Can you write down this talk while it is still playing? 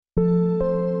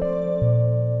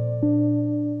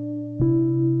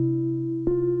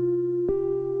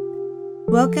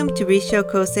Welcome to Risho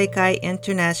Kosekai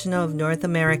International of North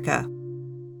America.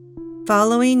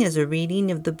 Following is a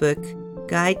reading of the book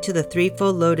Guide to the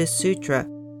Threefold Lotus Sutra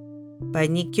by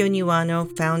Nikkyo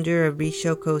Niwano, founder of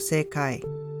Risho Kosekai.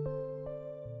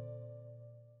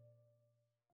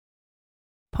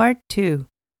 Part 2.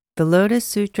 The Lotus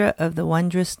Sutra of the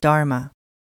Wondrous Dharma.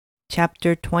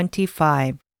 Chapter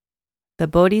 25. The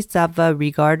Bodhisattva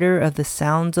Regarder of the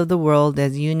Sounds of the World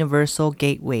as Universal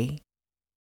Gateway.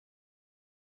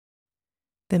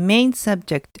 The main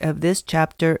subject of this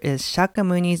chapter is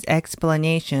Shakyamuni's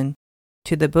explanation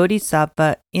to the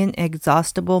Bodhisattva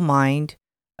Inexhaustible Mind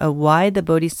of why the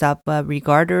Bodhisattva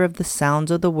Regarder of the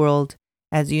Sounds of the World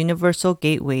as Universal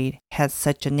Gateway has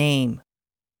such a name.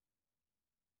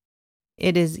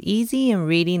 It is easy in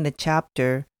reading the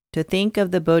chapter to think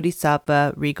of the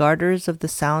Bodhisattva Regarders of the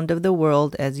Sound of the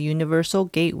World as Universal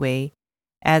Gateway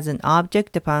as an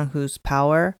object upon whose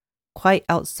power, quite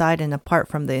outside and apart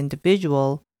from the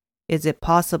individual, is it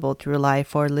possible to rely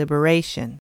for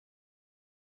liberation.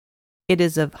 It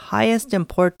is of highest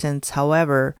importance,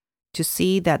 however, to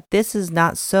see that this is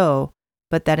not so,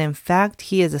 but that in fact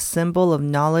he is a symbol of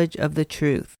knowledge of the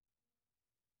truth.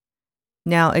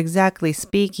 Now, exactly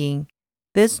speaking,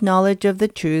 this knowledge of the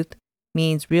truth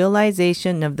means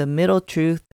realization of the middle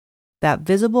truth that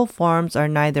visible forms are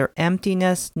neither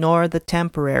emptiness nor the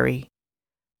temporary,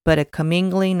 but a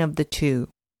commingling of the two.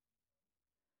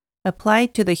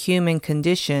 Applied to the human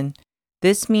condition,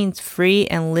 this means free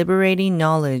and liberating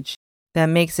knowledge that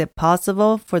makes it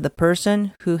possible for the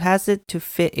person who has it to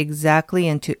fit exactly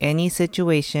into any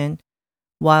situation,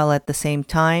 while at the same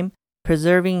time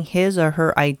preserving his or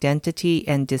her identity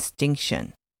and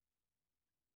distinction.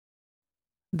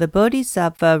 The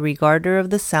Bodhisattva Regarder of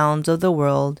the Sounds of the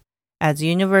World as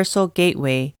Universal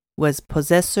Gateway was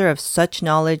possessor of such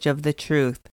knowledge of the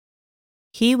truth.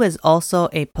 He was also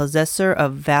a possessor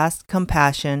of vast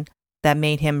compassion that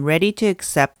made him ready to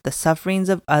accept the sufferings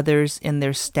of others in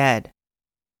their stead.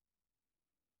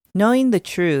 Knowing the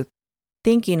truth,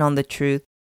 thinking on the truth,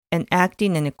 and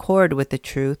acting in accord with the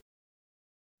truth,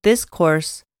 this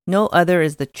course, no other,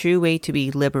 is the true way to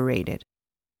be liberated.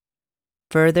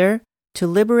 Further, to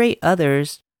liberate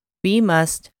others, we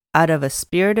must, out of a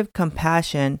spirit of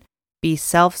compassion, be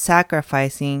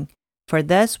self-sacrificing, for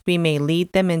thus we may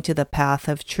lead them into the path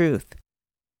of truth.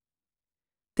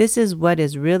 This is what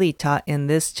is really taught in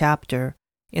this chapter,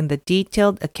 in the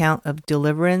detailed account of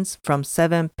deliverance from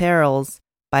 7 perils,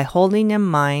 by holding in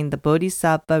mind the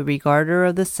Bodhisattva Regarder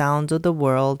of the Sounds of the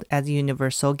World as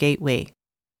Universal Gateway.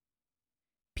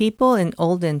 People in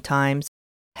olden times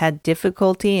had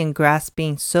difficulty in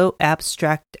grasping so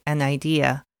abstract an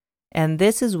idea, and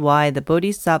this is why the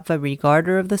Bodhisattva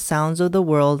Regarder of the Sounds of the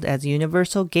World as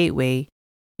Universal Gateway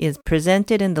is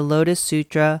presented in the Lotus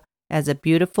Sutra as a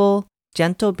beautiful,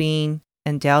 gentle being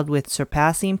endowed with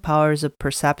surpassing powers of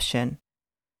perception,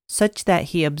 such that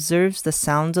he observes the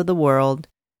sounds of the world,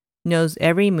 knows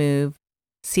every move,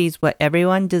 sees what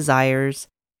everyone desires,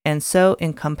 and so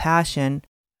in compassion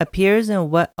appears in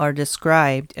what are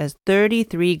described as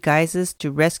 33 guises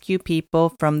to rescue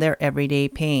people from their everyday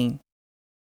pain.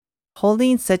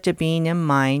 Holding such a being in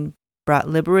mind brought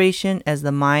liberation as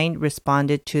the mind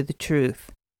responded to the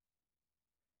truth.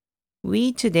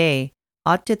 We today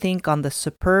ought to think on the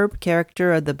superb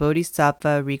character of the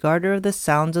Bodhisattva Regarder of the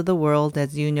Sounds of the World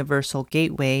as Universal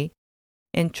Gateway,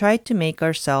 and try to make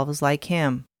ourselves like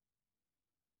him.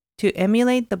 To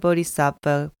emulate the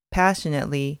Bodhisattva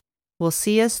passionately will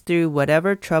see us through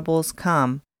whatever troubles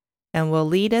come, and will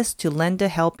lead us to lend a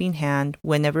helping hand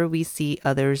whenever we see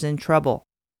others in trouble.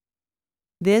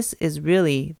 This is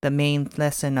really the main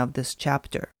lesson of this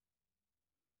chapter.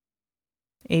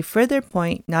 A further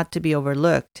point not to be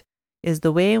overlooked is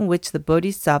the way in which the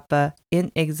Bodhisattva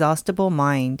Inexhaustible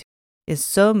Mind is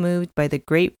so moved by the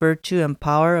great virtue and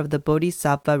power of the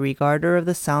Bodhisattva Regarder of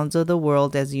the Sounds of the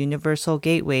World as Universal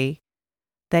Gateway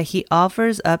that he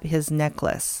offers up his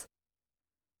necklace.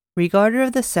 Regarder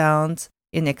of the Sounds,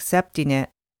 in accepting it,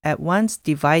 at once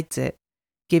divides it,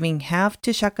 giving half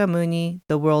to Shakyamuni,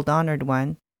 the world-honored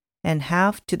one, and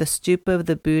half to the stupa of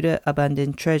the Buddha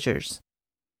Abundant Treasures.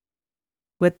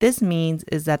 What this means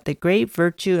is that the great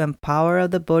virtue and power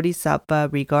of the Bodhisattva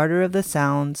Regarder of the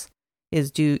Sounds is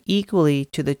due equally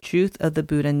to the truth of the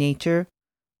Buddha nature,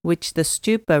 which the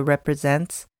stupa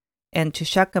represents, and to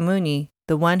Shakyamuni,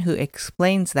 the one who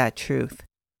explains that truth.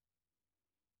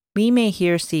 We may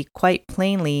here see quite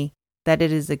plainly that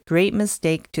it is a great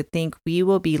mistake to think we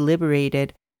will be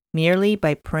liberated merely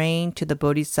by praying to the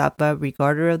Bodhisattva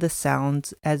Regarder of the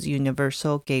Sounds as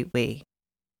Universal Gateway.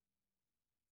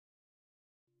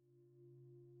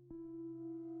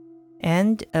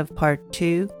 End of Part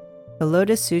 2, The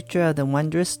Lotus Sutra of the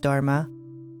Wondrous Dharma,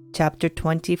 Chapter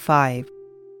 25,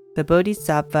 The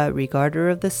Bodhisattva Regarder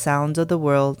of the Sounds of the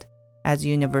World as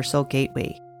Universal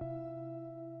Gateway.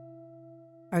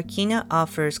 Arkina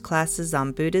offers classes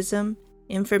on Buddhism,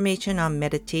 information on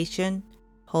meditation,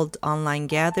 holds online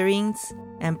gatherings,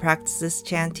 and practices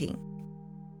chanting.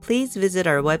 Please visit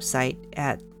our website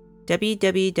at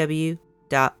www.arkina.org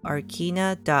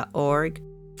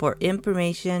for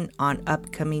information on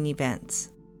upcoming events.